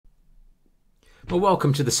Well,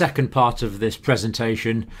 welcome to the second part of this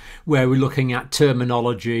presentation where we're looking at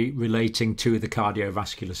terminology relating to the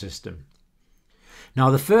cardiovascular system. Now,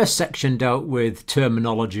 the first section dealt with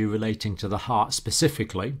terminology relating to the heart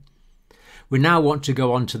specifically. We now want to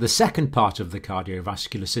go on to the second part of the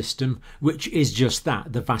cardiovascular system, which is just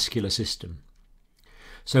that, the vascular system.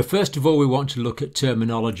 So first of all, we want to look at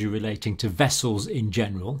terminology relating to vessels in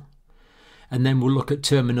general. And then we'll look at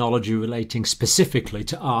terminology relating specifically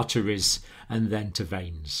to arteries and then to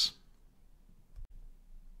veins.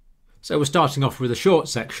 So we're starting off with a short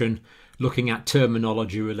section looking at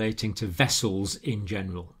terminology relating to vessels in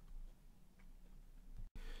general.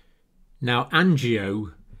 Now,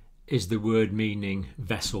 angio is the word meaning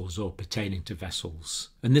vessels or pertaining to vessels.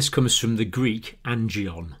 And this comes from the Greek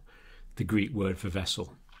angion, the Greek word for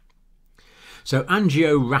vessel. So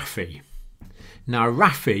angiography. Now,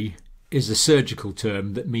 raphy is a surgical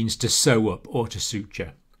term that means to sew up or to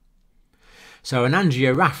suture. So an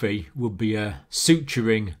angiography would be a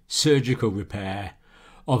suturing surgical repair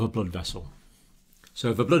of a blood vessel. So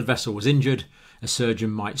if a blood vessel was injured, a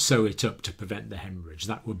surgeon might sew it up to prevent the hemorrhage.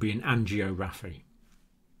 That would be an angiography.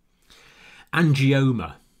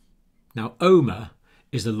 Angioma. Now, oma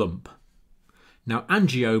is a lump. Now,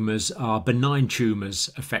 angiomas are benign tumours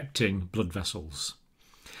affecting blood vessels.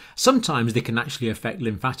 Sometimes they can actually affect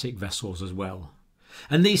lymphatic vessels as well.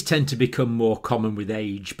 And these tend to become more common with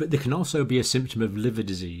age, but they can also be a symptom of liver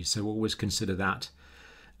disease, so always consider that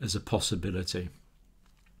as a possibility.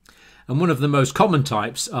 And one of the most common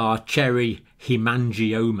types are cherry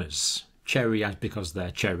hemangiomas. Cherry because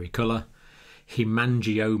they're cherry colour.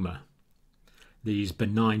 Hemangioma. These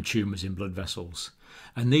benign tumours in blood vessels.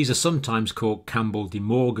 And these are sometimes called Campbell de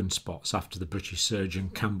Morgan spots after the British surgeon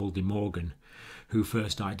Campbell de Morgan, who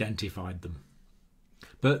first identified them.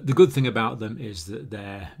 But the good thing about them is that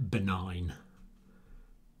they're benign.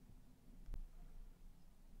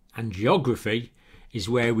 Angiography is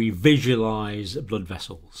where we visualise blood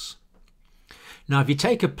vessels. Now, if you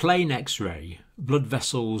take a plain X-ray, blood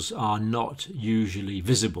vessels are not usually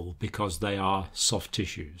visible because they are soft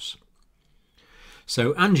tissues.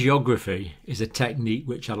 So angiography is a technique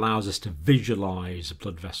which allows us to visualise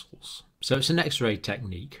blood vessels. So it's an X-ray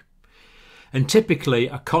technique. And typically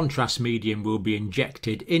a contrast medium will be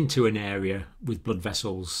injected into an area with blood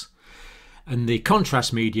vessels, and the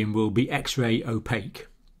contrast medium will be X-ray opaque.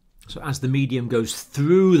 So as the medium goes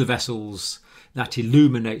through the vessels, that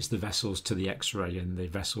illuminates the vessels to the X-ray and the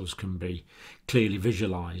vessels can be clearly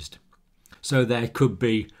visualised. So there could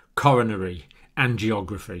be coronary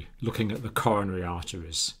angiography, looking at the coronary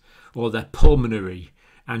arteries, or their pulmonary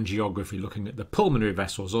angiography, looking at the pulmonary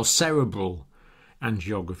vessels, or cerebral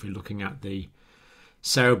angiography, looking at the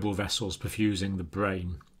cerebral vessels perfusing the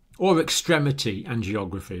brain, or extremity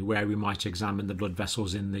angiography, where we might examine the blood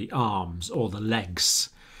vessels in the arms or the legs.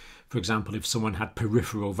 For example, if someone had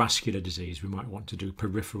peripheral vascular disease, we might want to do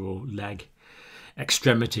peripheral leg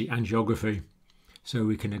extremity angiography, so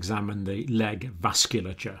we can examine the leg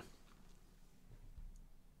vasculature.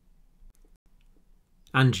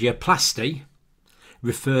 Angioplasty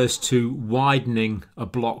refers to widening a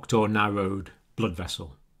blocked or narrowed blood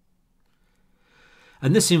vessel.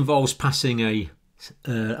 And this involves passing a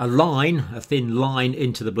thin line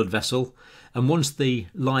into the blood vessel, and once the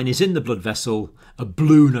line is in the blood vessel, a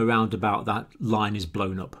balloon around about that line is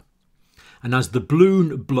blown up. And as the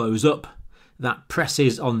balloon blows up, that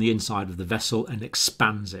presses on the inside of the vessel and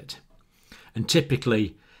expands it. And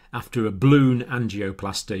typically, after a balloon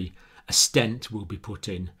angioplasty, a stent will be put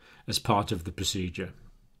in as part of the procedure.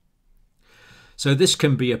 So this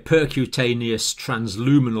can be a percutaneous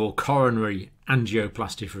transluminal coronary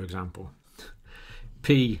angioplasty, for example,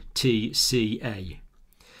 PTCA.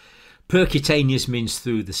 Percutaneous means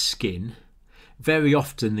through the skin. Very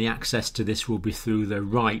often the access to this will be through the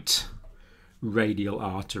right radial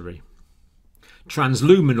artery.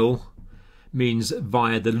 Transluminal means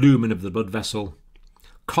via the lumen of the blood vessel.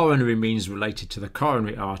 Coronary means related to the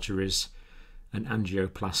coronary arteries, and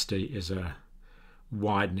angioplasty is a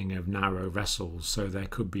widening of narrow vessels, so there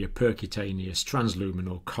could be a percutaneous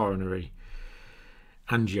transluminal coronary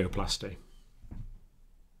angioplasty.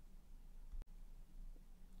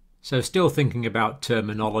 So still thinking about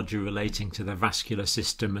terminology relating to the vascular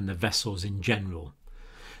system and the vessels in general.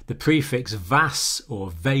 The prefix vas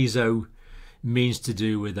or vaso means to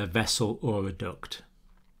do with a vessel or a duct.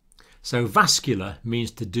 So vascular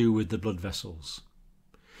means to do with the blood vessels.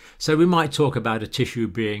 So we might talk about a tissue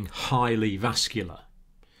being highly vascular.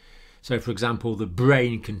 So for example, the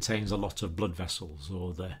brain contains a lot of blood vessels,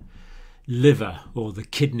 or the liver or the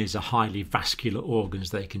kidneys are highly vascular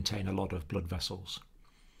organs. They contain a lot of blood vessels.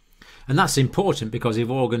 And that's important because if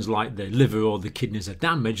organs like the liver or the kidneys are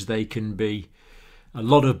damaged, they can be a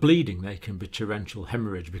lot of bleeding. They can be torrential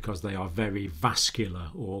hemorrhage because they are very vascular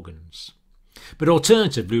organs. But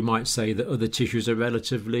alternatively, we might say that other tissues are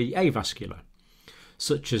relatively avascular,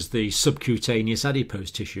 such as the subcutaneous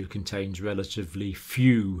adipose tissue contains relatively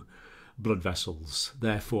few blood vessels.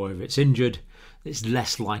 Therefore, if it's injured, it's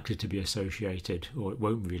less likely to be associated, or it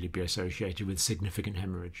won't really be associated with significant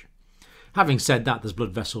hemorrhage. Having said that, there's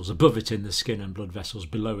blood vessels above it in the skin and blood vessels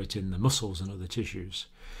below it in the muscles and other tissues.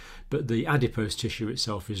 But the adipose tissue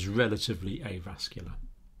itself is relatively avascular.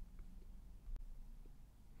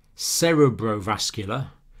 Cerebrovascular.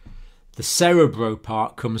 The cerebro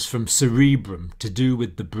part comes from cerebrum, to do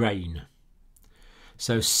with the brain.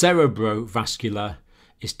 So cerebrovascular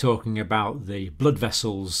is talking about the blood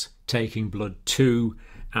vessels taking blood to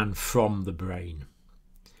and from the brain.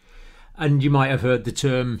 And you might have heard the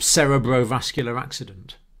term cerebrovascular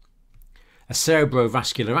accident. A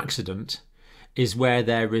cerebrovascular accident is where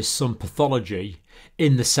there is some pathology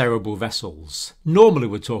in the cerebral vessels. Normally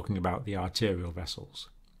we're talking about the arterial vessels.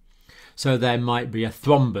 So there might be a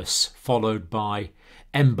thrombus followed by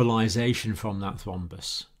embolization from that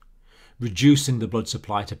thrombus, reducing the blood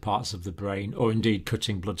supply to parts of the brain, or indeed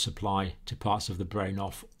cutting blood supply to parts of the brain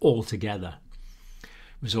off altogether,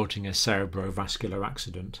 resulting in a cerebrovascular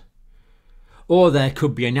accident. Or there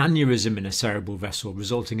could be an aneurysm in a cerebral vessel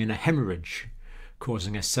resulting in a hemorrhage,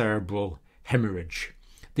 causing a cerebral hemorrhage.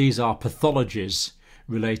 These are pathologies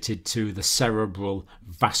related to the cerebral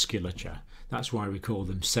vasculature. That's why we call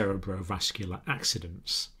them cerebrovascular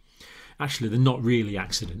accidents. Actually, they're not really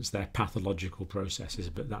accidents, they're pathological processes,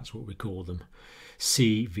 but that's what we call them,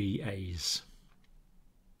 CVAs.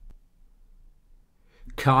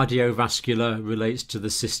 Cardiovascular relates to the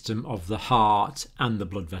system of the heart and the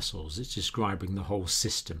blood vessels. It's describing the whole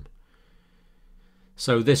system.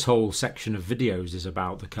 So this whole section of videos is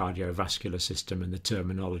about the cardiovascular system and the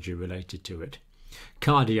terminology related to it.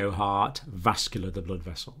 Cardio, heart, vascular, the blood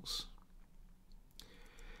vessels.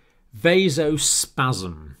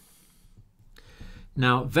 Vasospasm.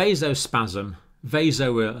 Now, vasospasm,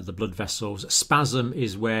 vaso are the blood vessels, spasm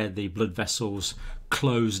is where the blood vessels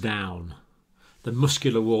close down. The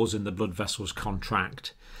muscular walls in the blood vessels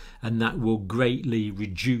contract, and that will greatly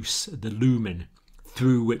reduce the lumen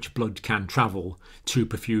through which blood can travel to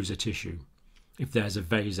perfuse a tissue if there's a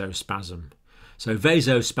vasospasm. So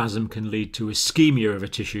vasospasm can lead to ischemia of a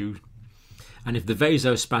tissue, and if the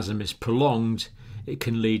vasospasm is prolonged, it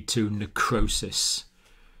can lead to necrosis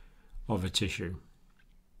of a tissue.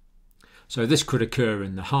 So this could occur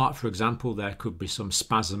in the heart, for example. There could be some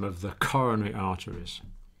spasm of the coronary arteries,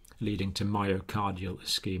 leading to myocardial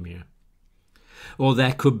ischemia. Or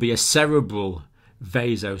there could be a cerebral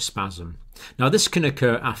vasospasm. Now this can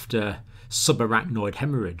occur after subarachnoid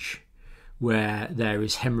hemorrhage, where there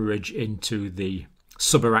is hemorrhage into the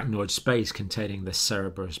subarachnoid space containing the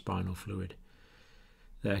cerebrospinal fluid.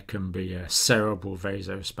 There can be a cerebral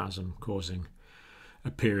vasospasm causing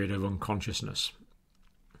a period of unconsciousness.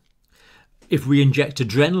 If we inject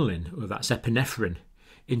adrenaline, or that's epinephrine,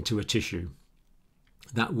 into a tissue,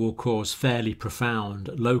 that will cause fairly profound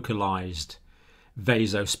localized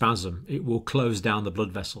vasospasm. It will close down the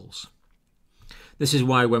blood vessels. This is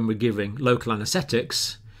why when we're giving local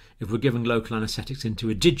anaesthetics, if we're giving local anaesthetics into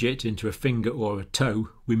a digit, into a finger or a toe,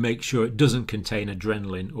 we make sure it doesn't contain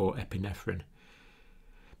adrenaline or epinephrine,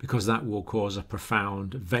 because that will cause a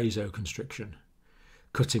profound vasoconstriction,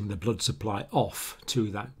 cutting the blood supply off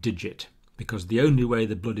to that digit, because the only way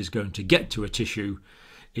the blood is going to get to a tissue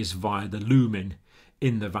is via the lumen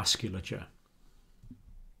in the vasculature.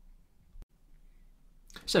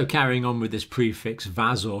 So carrying on with this prefix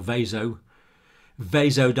vas or vaso,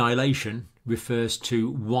 vasodilation refers to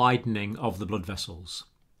widening of the blood vessels.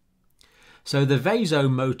 So the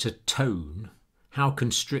vasomotor tone, how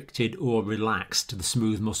constricted or relaxed the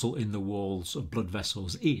smooth muscle in the walls of blood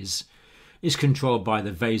vessels is controlled by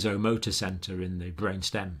the vasomotor centre in the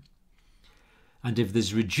brainstem. And if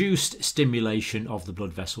there's reduced stimulation of the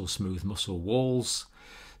blood vessel smooth muscle walls,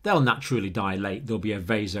 they'll naturally dilate. There'll be a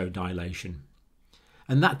vasodilation.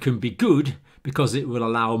 And that can be good because it will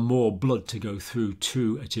allow more blood to go through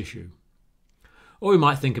to a tissue. Or we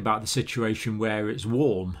might think about the situation where it's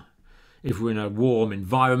warm. If we're in a warm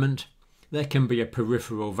environment, there can be a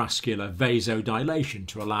peripheral vascular vasodilation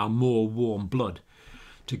to allow more warm blood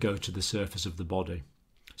to go to the surface of the body.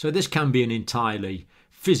 So this can be an entirely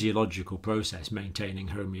physiological process, maintaining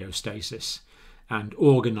homeostasis and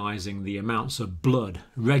organising the amounts of blood,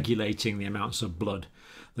 regulating the amounts of blood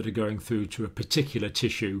that are going through to a particular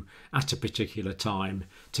tissue at a particular time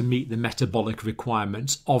to meet the metabolic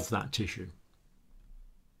requirements of that tissue.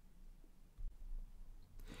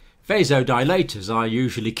 Vasodilators are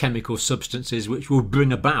usually chemical substances which will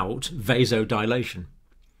bring about vasodilation.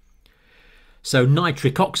 So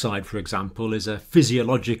nitric oxide, for example, is a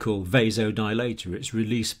physiological vasodilator. It's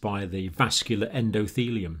released by the vascular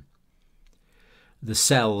endothelium, the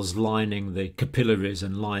cells lining the capillaries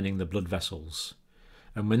and lining the blood vessels.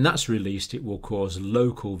 And when that's released, it will cause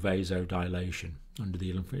local vasodilation under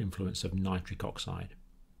the influence of nitric oxide.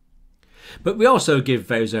 But we also give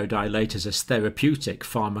vasodilators as therapeutic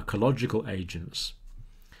pharmacological agents.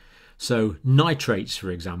 So nitrates,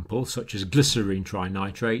 for example, such as glycerine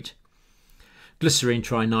trinitrate. Glycerine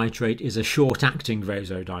trinitrate is a short-acting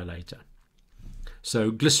vasodilator.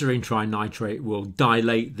 So glycerine trinitrate will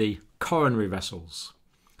dilate the coronary vessels.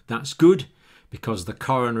 That's good because the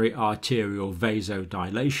coronary arterial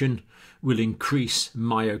vasodilation will increase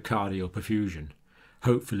myocardial perfusion,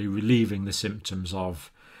 hopefully relieving the symptoms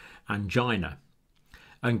of angina.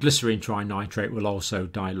 And glycerine trinitrate will also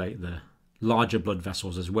dilate the larger blood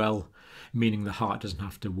vessels as well, meaning the heart doesn't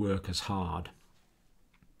have to work as hard.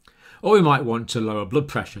 Or we might want to lower blood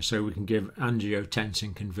pressure, so we can give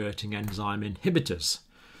angiotensin converting enzyme inhibitors,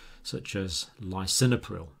 such as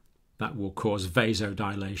lisinopril. That will cause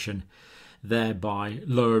vasodilation, thereby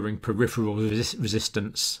lowering peripheral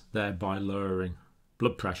resistance, thereby lowering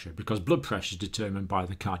blood pressure, because blood pressure is determined by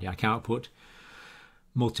the cardiac output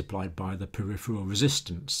multiplied by the peripheral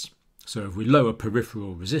resistance. So if we lower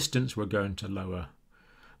peripheral resistance, we're going to lower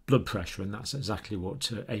blood pressure, and that's exactly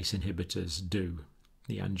what ACE inhibitors do,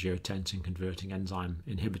 the angiotensin converting enzyme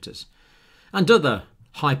inhibitors. And other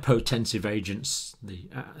hypotensive agents,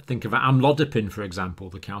 think of amlodipine, for example,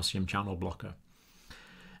 the calcium channel blocker.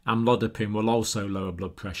 Amlodipine will also lower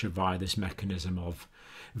blood pressure via this mechanism of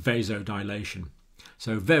vasodilation.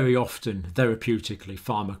 So very often therapeutically,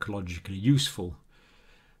 pharmacologically useful,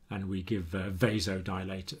 and we give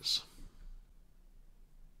vasodilators.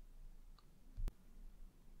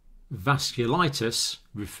 Vasculitis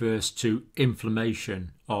refers to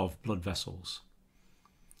inflammation of blood vessels.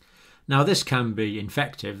 Now this can be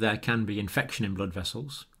infective, there can be infection in blood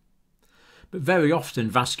vessels, but very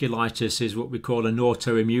often vasculitis is what we call an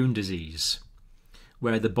autoimmune disease,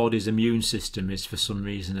 where the body's immune system is for some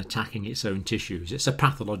reason attacking its own tissues. It's a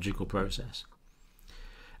pathological process.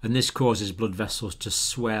 And this causes blood vessels to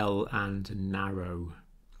swell and narrow.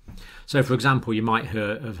 So for example, you might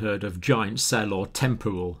have heard of giant cell or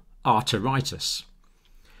temporal arteritis,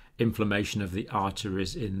 inflammation of the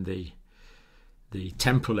arteries in the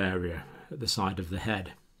temporal area at the side of the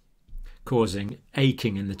head, causing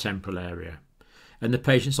aching in the temporal area. And the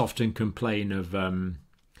patients often complain of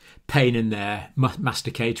pain in their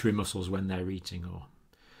masticatory muscles when they're eating, or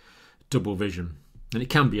double vision. And it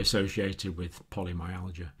can be associated with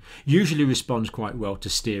polymyalgia. Usually responds quite well to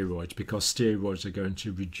steroids, because steroids are going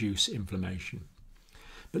to reduce inflammation.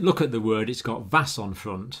 But look at the word, it's got vas on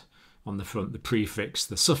the front, the prefix,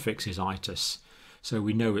 the suffix is itis. So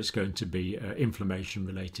we know it's going to be inflammation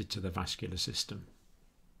related to the vascular system.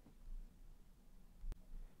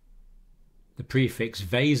 The prefix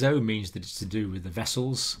vaso means that it's to do with the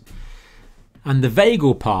vessels. And the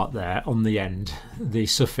vagal part there on the end, the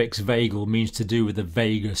suffix vagal, means to do with the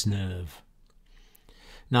vagus nerve.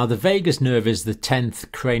 Now the vagus nerve is the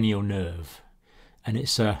 10th cranial nerve, and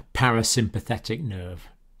it's a parasympathetic nerve.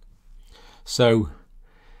 So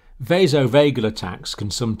vasovagal attacks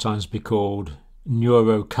can sometimes be called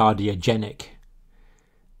neurocardiogenic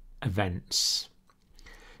events,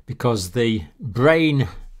 because the brain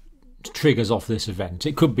triggers off this event.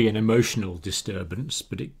 It could be an emotional disturbance,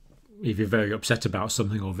 but if you're very upset about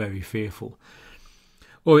something or very fearful.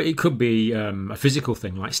 Or it could be a physical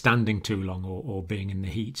thing like standing too long or being in the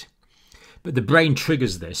heat. But the brain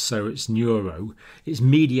triggers this, so it's neuro. It's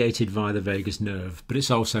mediated via the vagus nerve, but it's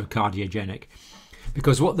also cardiogenic.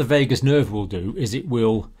 Because what the vagus nerve will do is it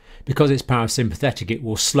will, because it's parasympathetic, it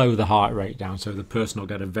will slow the heart rate down, so the person will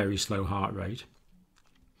get a very slow heart rate.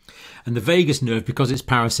 And the vagus nerve, because it's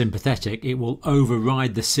parasympathetic, it will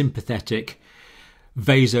override the sympathetic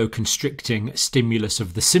vasoconstricting stimulus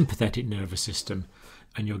of the sympathetic nervous system,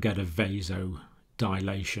 and you'll get a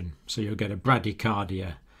vasodilation. So you'll get a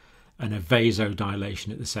bradycardia and a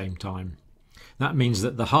vasodilation at the same time. That means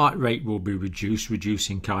that the heart rate will be reduced,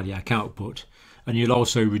 reducing cardiac output, and you'll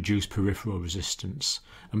also reduce peripheral resistance.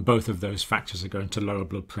 And both of those factors are going to lower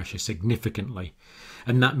blood pressure significantly.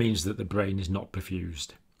 And that means that the brain is not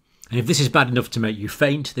perfused. And if this is bad enough to make you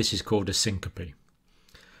faint, this is called a syncope,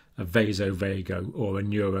 a vasovago or a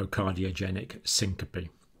neurocardiogenic syncope.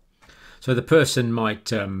 So the person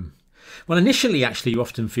might, well, initially actually you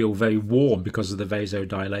often feel very warm because of the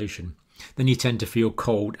vasodilation. Then you tend to feel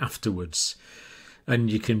cold afterwards.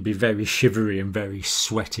 And you can be very shivery and very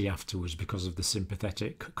sweaty afterwards because of the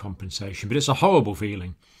sympathetic compensation. But it's a horrible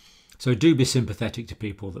feeling. So do be sympathetic to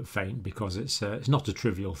people that faint, because it's not a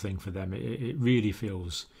trivial thing for them. It really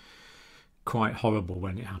feels quite horrible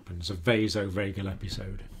when it happens, a vasovagal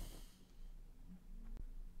episode.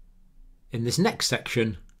 In this next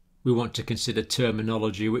section, we want to consider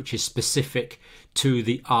terminology which is specific to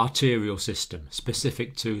the arterial system,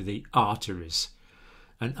 specific to the arteries.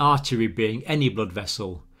 An artery being any blood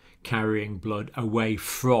vessel carrying blood away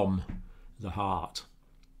from the heart.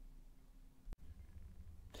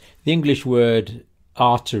 The English word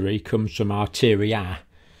artery comes from arteria,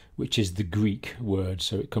 which is the Greek word,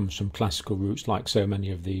 so it comes from classical roots like so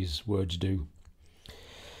many of these words do.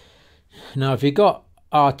 Now, if you've got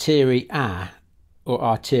arteria or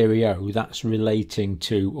arterio, that's relating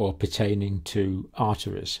to or pertaining to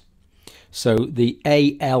arteries. So the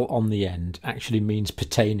AL on the end actually means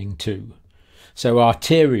pertaining to. So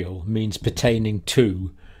arterial means pertaining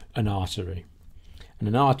to an artery. And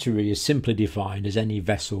an artery is simply defined as any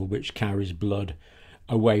vessel which carries blood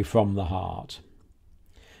away from the heart.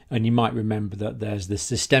 And you might remember that there's the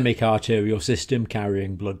systemic arterial system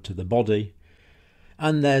carrying blood to the body,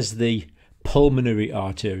 and there's the pulmonary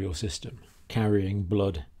arterial system carrying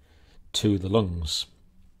blood to the lungs.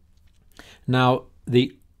 Now,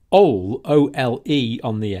 the ole, O-L-E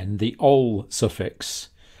on the end, the ole suffix,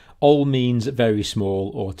 ole means very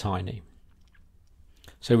small or tiny.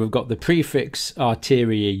 So we've got the prefix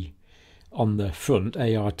arterii on the front,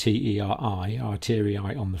 A-R-T-E-R-I,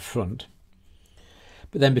 arterii on the front.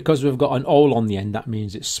 But then because we've got an ole on the end, that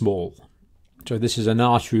means it's small. So this is an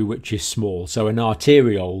artery which is small. So an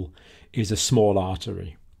arteriole is a small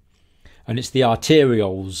artery. And it's the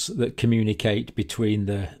arterioles that communicate between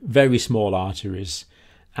the very small arteries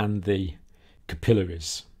and the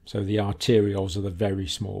capillaries. So the arterioles are the very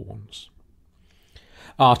small ones.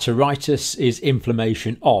 Arteritis is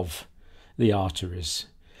inflammation of the arteries.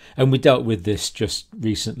 And we dealt with this just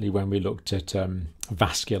recently when we looked at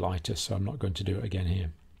vasculitis, so I'm not going to do it again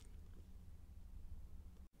here.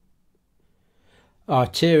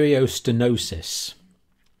 Arteriostenosis.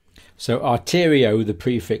 So arterio, the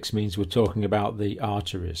prefix, means we're talking about the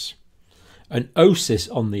arteries. An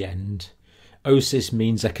osis on the end, osis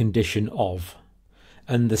means a condition of,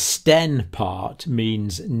 and the sten part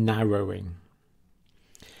means narrowing.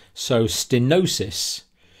 So stenosis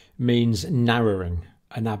means narrowing,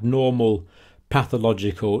 an abnormal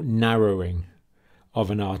pathological narrowing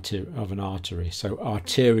of an artery. So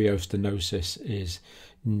arteriostenosis is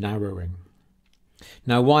narrowing.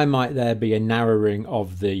 Now, why might there be a narrowing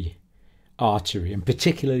of the artery? And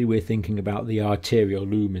particularly we're thinking about the arterial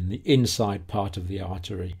lumen, the inside part of the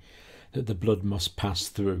artery that the blood must pass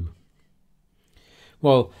through.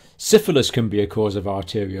 Well, syphilis can be a cause of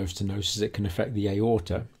arteriostenosis. It can affect the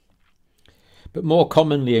aorta. But more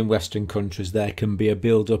commonly in Western countries, there can be a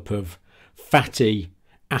build-up of fatty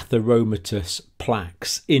atheromatous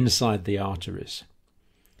plaques inside the arteries.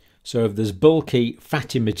 So if there's bulky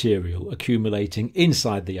fatty material accumulating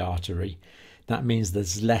inside the artery, that means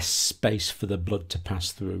there's less space for the blood to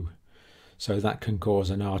pass through. So that can cause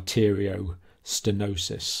an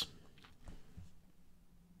arteriostenosis.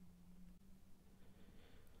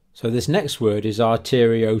 So this next word is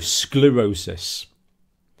arteriosclerosis.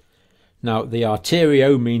 Now, the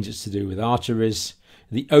arterio means it's to do with arteries.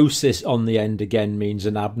 The osis on the end again means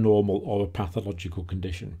an abnormal or a pathological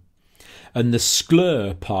condition. And the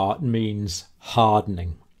scler part means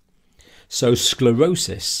hardening. So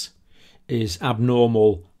sclerosis is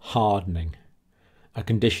abnormal hardening, a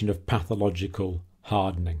condition of pathological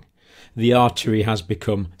hardening. The artery has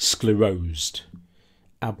become sclerosed,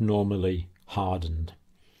 abnormally hardened.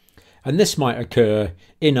 And this might occur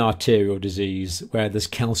in arterial disease where there's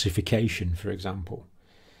calcification, for example,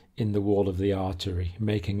 in the wall of the artery,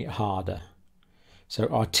 making it harder. So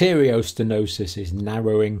arteriostenosis is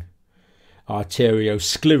narrowing,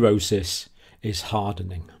 arteriosclerosis is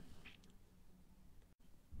hardening.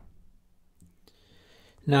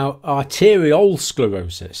 Now, arterial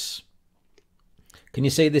sclerosis. Can you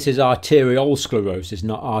see this is arterial sclerosis,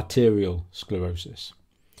 not arterial sclerosis?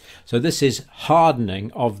 So this is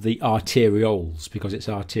hardening of the arterioles because it's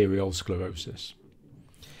arterial sclerosis.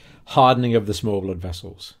 Hardening of the small blood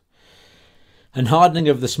vessels. And hardening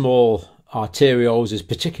of the small arterioles is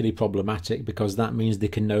particularly problematic because that means they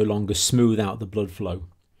can no longer smooth out the blood flow.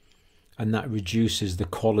 And that reduces the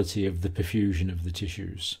quality of the perfusion of the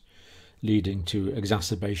tissues, leading to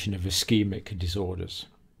exacerbation of ischemic disorders.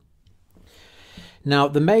 Now,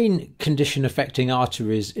 the main condition affecting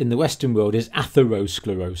arteries in the Western world is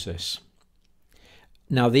atherosclerosis.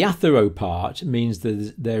 Now the athero part means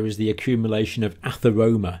that there is the accumulation of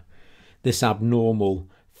atheroma, this abnormal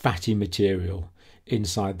fatty material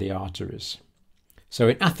inside the arteries. So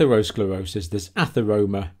in atherosclerosis there's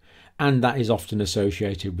atheroma, and that is often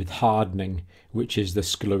associated with hardening, which is the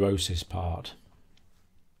sclerosis part.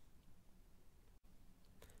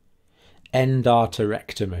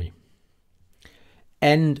 Endarterectomy.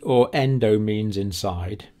 End or endo means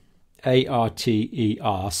inside.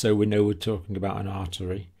 A-R-T-E-R, so we know we're talking about an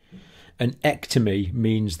artery. And ectomy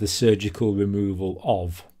means the surgical removal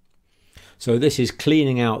of. So this is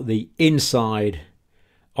cleaning out the inside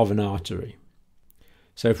of an artery.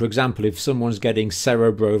 So for example, if someone's getting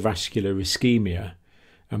cerebrovascular ischemia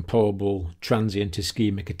and probable transient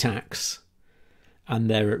ischemic attacks, and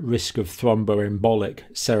they're at risk of thromboembolic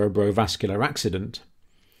cerebrovascular accident,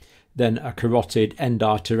 then a carotid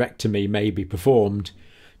endarterectomy may be performed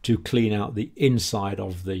to clean out the inside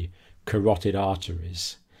of the carotid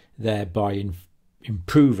arteries, thereby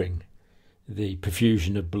improving the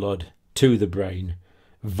perfusion of blood to the brain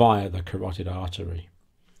via the carotid artery.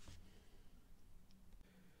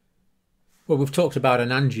 Well, we've talked about an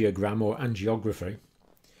angiogram or angiography,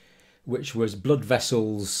 which was blood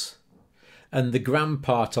vessels, and the gram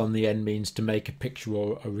part on the end means to make a picture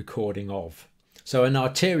or a recording of. So an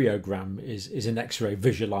arteriogram is an X-ray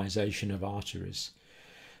visualization of arteries.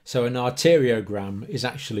 So an arteriogram is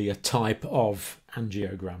actually a type of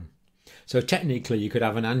angiogram. So technically you could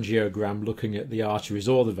have an angiogram looking at the arteries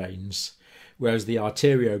or the veins, whereas the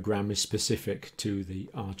arteriogram is specific to the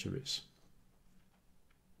arteries.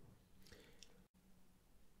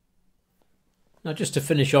 Now, just to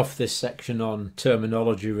finish off this section on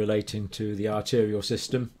terminology relating to the arterial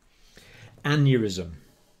system, aneurysm.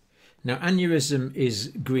 Now, aneurysm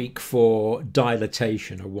is Greek for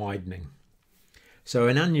dilatation or widening. So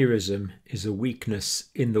an aneurysm is a weakness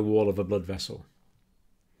in the wall of a blood vessel.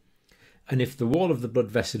 And if the wall of the blood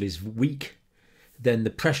vessel is weak, then the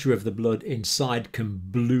pressure of the blood inside can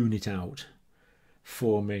balloon it out,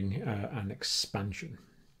 forming an expansion.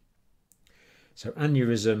 So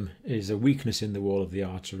aneurysm is a weakness in the wall of the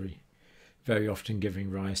artery, very often giving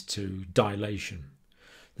rise to dilation.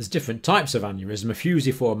 There's different types of aneurysm. A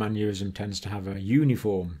fusiform aneurysm tends to have a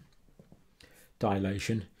uniform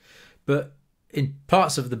dilation, but in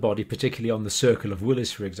parts of the body, particularly on the circle of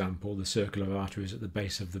Willis, for example, the circle of arteries at the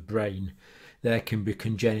base of the brain, there can be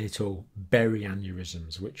congenital berry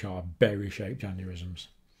aneurysms, which are berry-shaped aneurysms,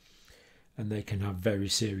 and they can have very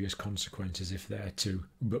serious consequences if they're to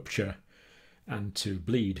rupture and to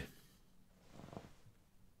bleed.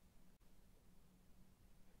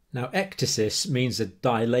 Now, ectasis means a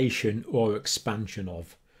dilation or expansion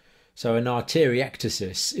of. So an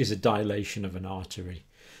arteriectasis is a dilation of an artery,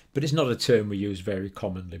 but it's not a term we use very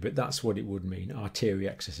commonly, but that's what it would mean,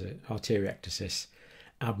 arteriectasis,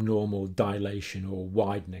 abnormal dilation or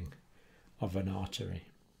widening of an artery.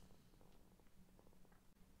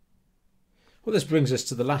 Well, this brings us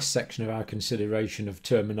to the last section of our consideration of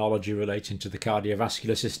terminology relating to the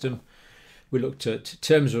cardiovascular system. We looked at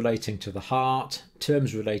terms relating to the heart,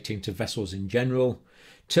 terms relating to vessels in general,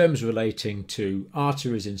 terms relating to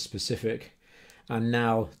arteries in specific, and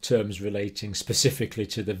now terms relating specifically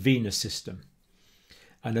to the venous system.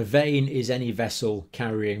 And a vein is any vessel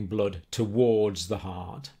carrying blood towards the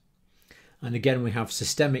heart. And again, we have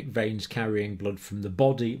systemic veins carrying blood from the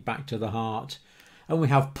body back to the heart, and we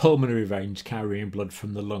have pulmonary veins carrying blood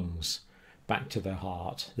from the lungs back to the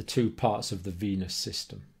heart, the two parts of the venous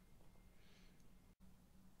system.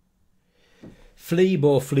 Phlebo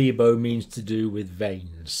or phlebo means to do with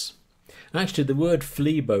veins. Actually, the word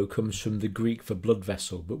phlebo comes from the Greek for blood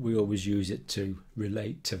vessel, but we always use it to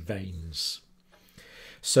relate to veins.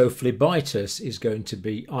 So phlebitis is going to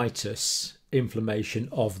be itis, inflammation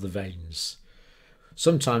of the veins,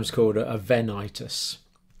 sometimes called a venitis.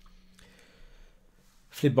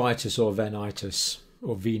 Phlebitis or venitis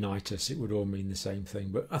or venitis, it would all mean the same thing,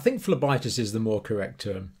 but I think phlebitis is the more correct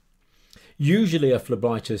term. Usually a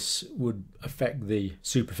phlebitis would affect the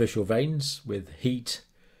superficial veins with heat,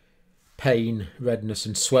 pain, redness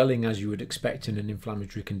and swelling, as you would expect in an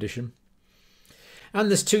inflammatory condition. And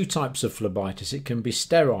there's two types of phlebitis. It can be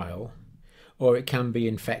sterile or it can be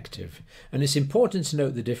infective, and it's important to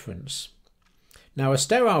note the difference. Now, a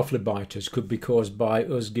sterile phlebitis could be caused by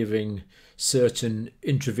us giving certain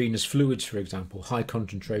intravenous fluids, for example, high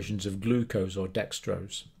concentrations of glucose or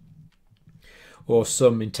dextrose. Or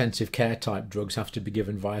some intensive care type drugs have to be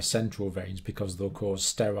given via central veins because they'll cause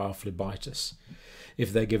sterile phlebitis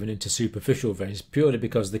if they're given into superficial veins, purely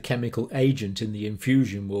because the chemical agent in the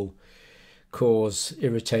infusion will cause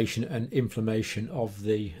irritation and inflammation of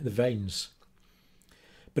the veins.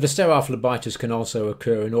 But a sterile phlebitis can also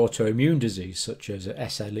occur in autoimmune disease such as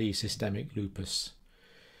SLE, systemic lupus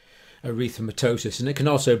erythematosus, and it can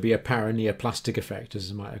also be a paraneoplastic effect,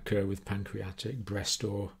 as might occur with pancreatic, breast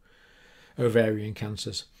or ovarian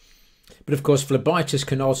cancers. But of course, phlebitis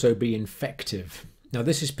can also be infective. Now,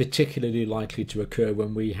 this is particularly likely to occur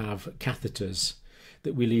when we have catheters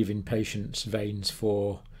that we leave in patients' veins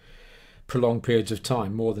for prolonged periods of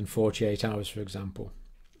time, more than 48 hours, for example.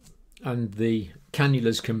 And the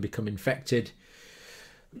cannulas can become infected,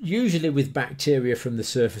 usually with bacteria from the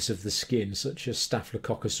surface of the skin, such as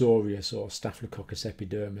Staphylococcus aureus or Staphylococcus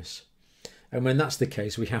epidermis. And when that's the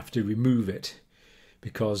case, we have to remove it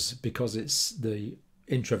because it's the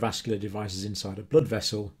intravascular devices inside a blood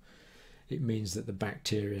vessel. It means that the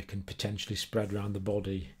bacteria can potentially spread around the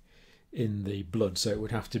body in the blood, so it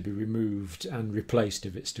would have to be removed and replaced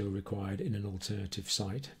if it's still required in an alternative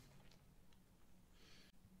site.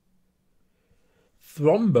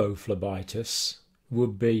 Thrombophlebitis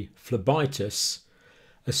would be phlebitis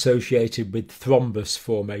associated with thrombus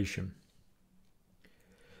formation.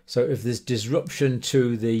 So if there's disruption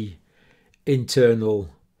to the internal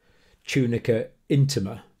tunica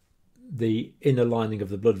intima, the inner lining of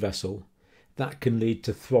the blood vessel, that can lead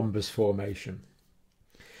to thrombus formation.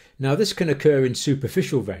 Now, this can occur in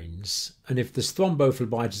superficial veins, and if there's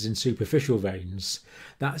thrombophlebitis in superficial veins,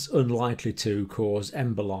 that's unlikely to cause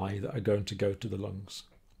emboli that are going to go to the lungs.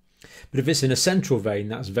 But if it's in a central vein,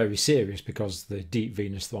 that's very serious because the deep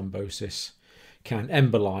venous thrombosis can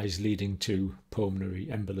embolize, leading to pulmonary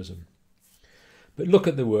embolism. But look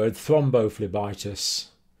at the word thrombophlebitis.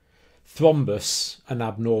 Thrombus, an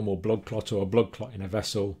abnormal blood clot or a blood clot in a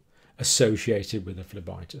vessel associated with a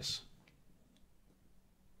phlebitis.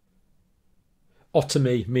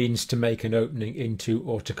 Otomy means to make an opening into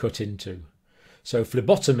or to cut into. So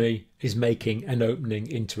phlebotomy is making an opening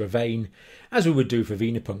into a vein, as we would do for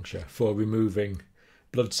venipuncture, for removing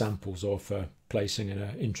blood samples or for placing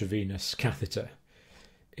an intravenous catheter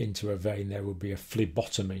into a vein. There would be a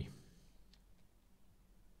phlebotomy.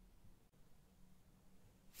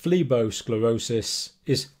 Phlebosclerosis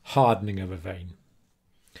is hardening of a vein,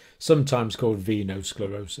 sometimes called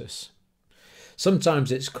venosclerosis.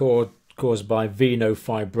 Sometimes it's caused by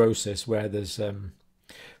venofibrosis, where there's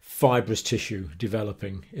fibrous tissue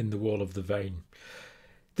developing in the wall of the vein.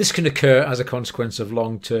 This can occur as a consequence of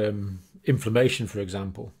long-term inflammation, for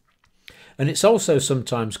example. And it's also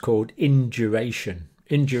sometimes called induration.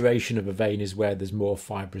 Induration of a vein is where there's more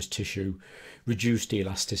fibrous tissue, reduced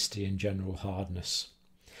elasticity and general hardness.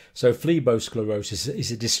 So phlebosclerosis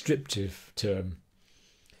is a descriptive term.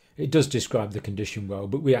 It does describe the condition well,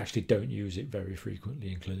 but we actually don't use it very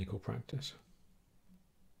frequently in clinical practice.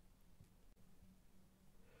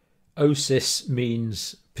 Osis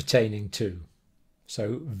means pertaining to.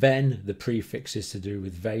 So ven, the prefix, is to do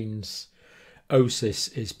with veins. Osis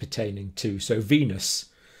is pertaining to. So venous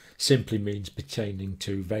simply means pertaining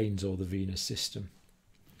to veins or the venous system.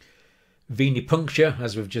 Venipuncture,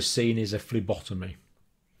 as we've just seen, is a phlebotomy,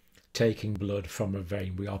 taking blood from a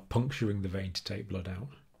vein. We are puncturing the vein to take blood out.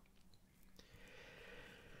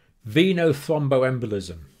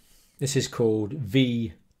 Venothromboembolism. This is called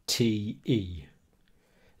VTE.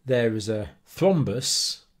 There is a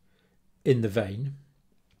thrombus in the vein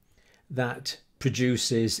that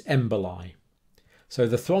produces emboli. So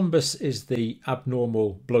the thrombus is the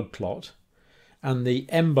abnormal blood clot, and the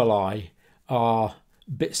emboli are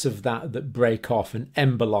bits of that break off and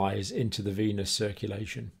embolize into the venous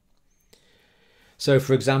circulation. So,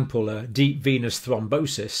 for example, a deep venous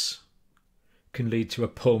thrombosis can lead to a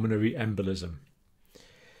pulmonary embolism.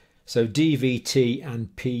 So DVT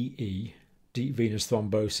and PE, deep venous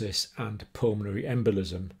thrombosis and pulmonary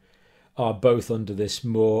embolism, are both under this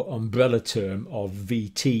more umbrella term of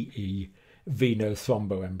VTE,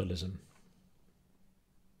 venothromboembolism.